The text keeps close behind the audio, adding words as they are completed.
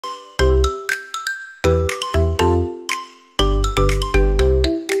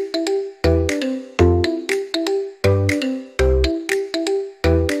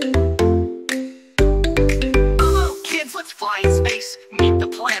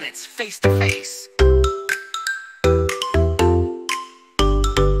planets face to face.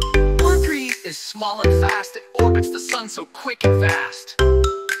 Mercury is small and fast, it orbits the sun so quick and fast.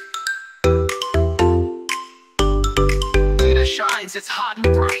 Venus shines, it's hot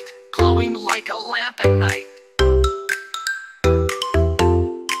and bright, glowing like a lamp at night.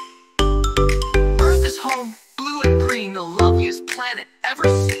 Earth is home, blue and green, the loveliest planet ever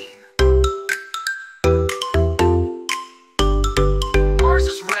seen. Mars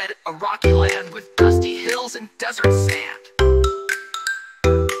is red, a rocky land with dusty hills and desert sand.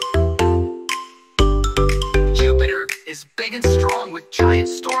 Jupiter is big and strong with giant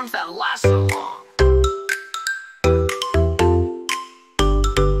storms that last so long.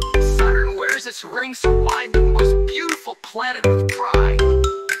 Saturn wears its ring so wide, the most beautiful planet with pride.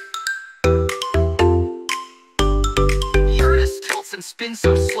 Uranus tilts and spins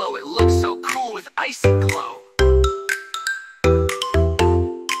so slow, it looks so cool with icy glow.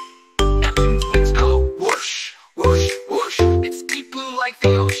 Neptune's wings go whoosh, whoosh, whoosh, it's deep blue like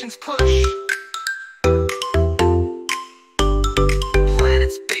the ocean's push.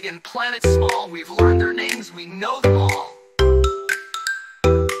 Planets big and planets small, we've learned their names, we know them all.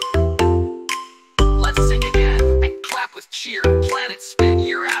 Let's sing again and clap with cheer, planets spin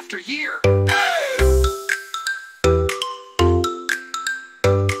year after year.